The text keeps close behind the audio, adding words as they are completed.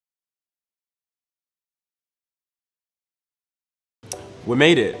We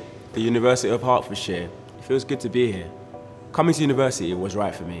made it, the University of Hertfordshire. It feels good to be here. Coming to university was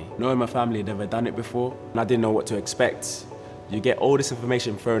right for me. Knowing my family had never done it before, and I didn't know what to expect. You get all this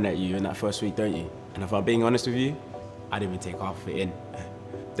information thrown at you in that first week, don't you? And if I'm being honest with you, I didn't even take half of it in.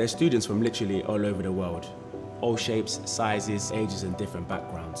 There's students from literally all over the world. All shapes, sizes, ages and different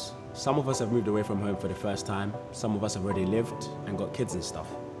backgrounds. Some of us have moved away from home for the first time. Some of us have already lived and got kids and stuff.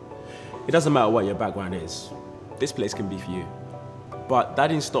 It doesn't matter what your background is. This place can be for you. But that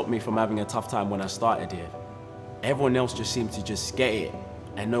didn't stop me from having a tough time when I started here. Everyone else just seemed to just get it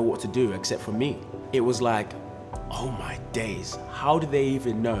and know what to do except for me. It was like, oh my days, how do they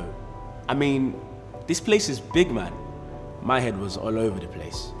even know? I mean, this place is big, man. My head was all over the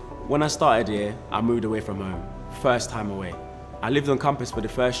place. When I started here, I moved away from home. First time away. I lived on campus for the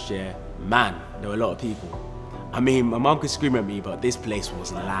first year. Man, there were a lot of people. I mean, my mum could scream at me, but this place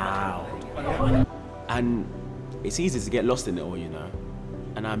was loud. And it's easy to get lost in it all, you know.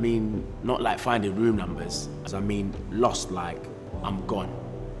 And I mean, not like finding room numbers. I mean, lost like, I'm gone.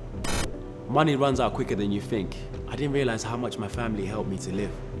 Money runs out quicker than you think. I didn't realize how much my family helped me to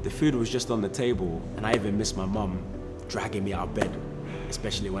live. The food was just on the table, and I even missed my mum dragging me out of bed,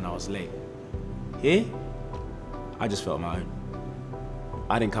 especially when I was late. Here, I just felt my own.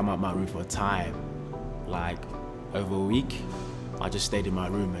 I didn't come out my room for a time. Like, over a week, I just stayed in my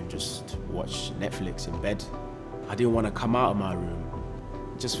room and just watched Netflix in bed. I didn't want to come out of my room.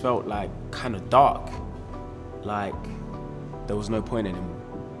 It just felt like kind of dark. Like, there was no point anymore.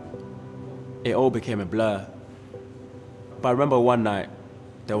 It all became a blur. But I remember one night,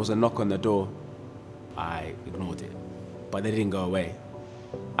 there was a knock on the door. I ignored it, but they didn't go away.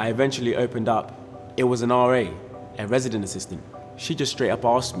 I eventually opened up. It was an RA, a resident assistant. She just straight up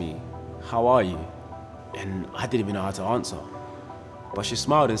asked me, "How are you?" And I didn't even know how to answer. But she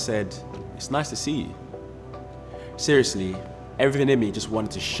smiled and said, "It's nice to see you." Seriously, everything in me just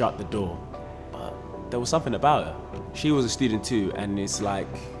wanted to shut the door. But there was something about her. She was a student too, and it's like,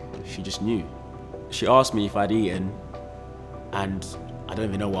 she just knew. She asked me if I'd eaten, and I don't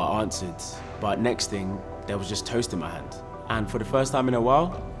even know what I answered. But next thing, there was just toast in my hand. And for the first time in a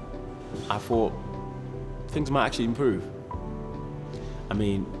while, I thought things might actually improve. I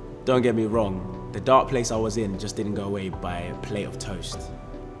mean, don't get me wrong, the dark place I was in just didn't go away by a plate of toast.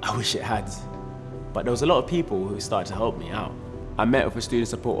 I wish it had. But there was a lot of people who started to help me out. I met with a student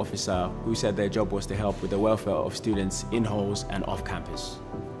support officer who said their job was to help with the welfare of students in halls and off campus.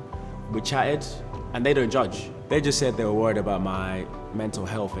 We chatted, and they don't judge. They just said they were worried about my mental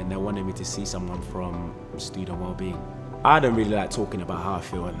health and they wanted me to see someone from student well-being. I don't really like talking about how I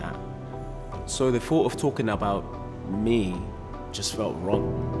feel and that. So the thought of talking about me just felt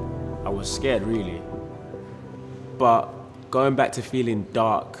wrong. I was scared, really. But going back to feeling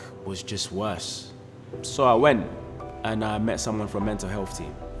dark was just worse. So I went and I met someone from mental health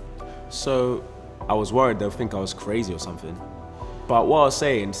team. So I was worried they'll think I was crazy or something. But what I was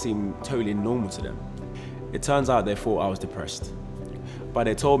saying seemed totally normal to them. It turns out they thought I was depressed. But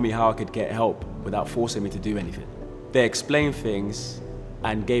they told me how I could get help without forcing me to do anything. They explained things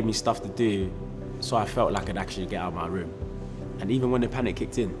and gave me stuff to do, so I felt like I'd actually get out of my room. And even when the panic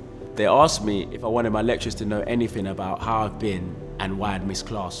kicked in, they asked me if I wanted my lecturers to know anything about how I've been and why I'd missed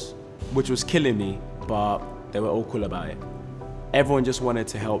class, which was killing me, but they were all cool about it. Everyone just wanted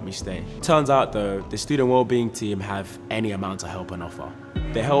to help me stay. Turns out though, the student wellbeing team have any amount of help on offer.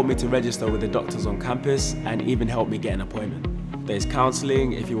 They helped me to register with the doctors on campus and even helped me get an appointment. There's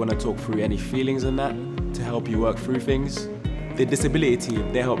counselling if you want to talk through any feelings and that, to help you work through things. The disability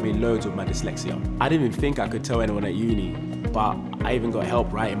team, they helped me loads with my dyslexia. I didn't even think I could tell anyone at uni, but I even got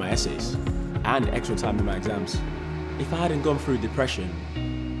help writing my essays and extra time in my exams. If I hadn't gone through depression,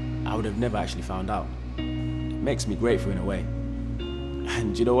 I would have never actually found out. It makes me grateful in a way.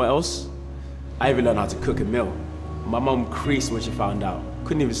 And you know what else? I even learned how to cook a meal. My mum creased when she found out.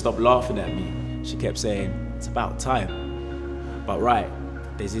 Couldn't even stop laughing at me. She kept saying, "It's about time." But right,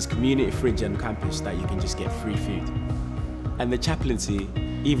 there's this community fridge on campus that you can just get free food. And the chaplaincy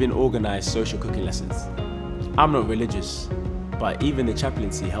even organised social cooking lessons. I'm not religious, but even the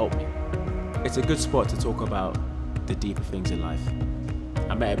chaplaincy helped me. It's a good spot to talk about the deeper things in life.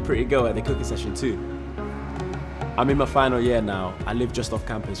 I met a pretty girl at the cooking session too. I'm in my final year now. I live just off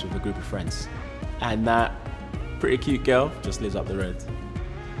campus with a group of friends. And that pretty cute girl just lives up the road.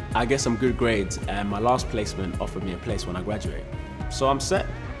 I get some good grades and my last placement offered me a place when I graduate. So I'm set.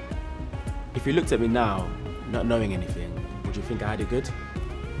 If you looked at me now, not knowing anything, would you think I had it good?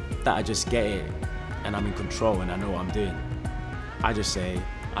 That I just get it and I'm in control and I know what I'm doing? I just say,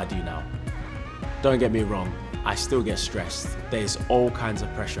 I do now. Don't get me wrong, I still get stressed. There's all kinds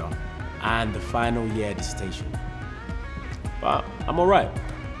of pressure and the final year dissertation. but I'm all right.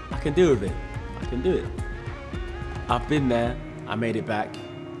 I can deal with it. I can do it. I've been there, I made it back,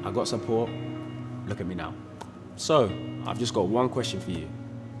 I got support. Look at me now. So, I've just got one question for you.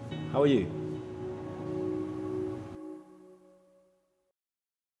 How are you?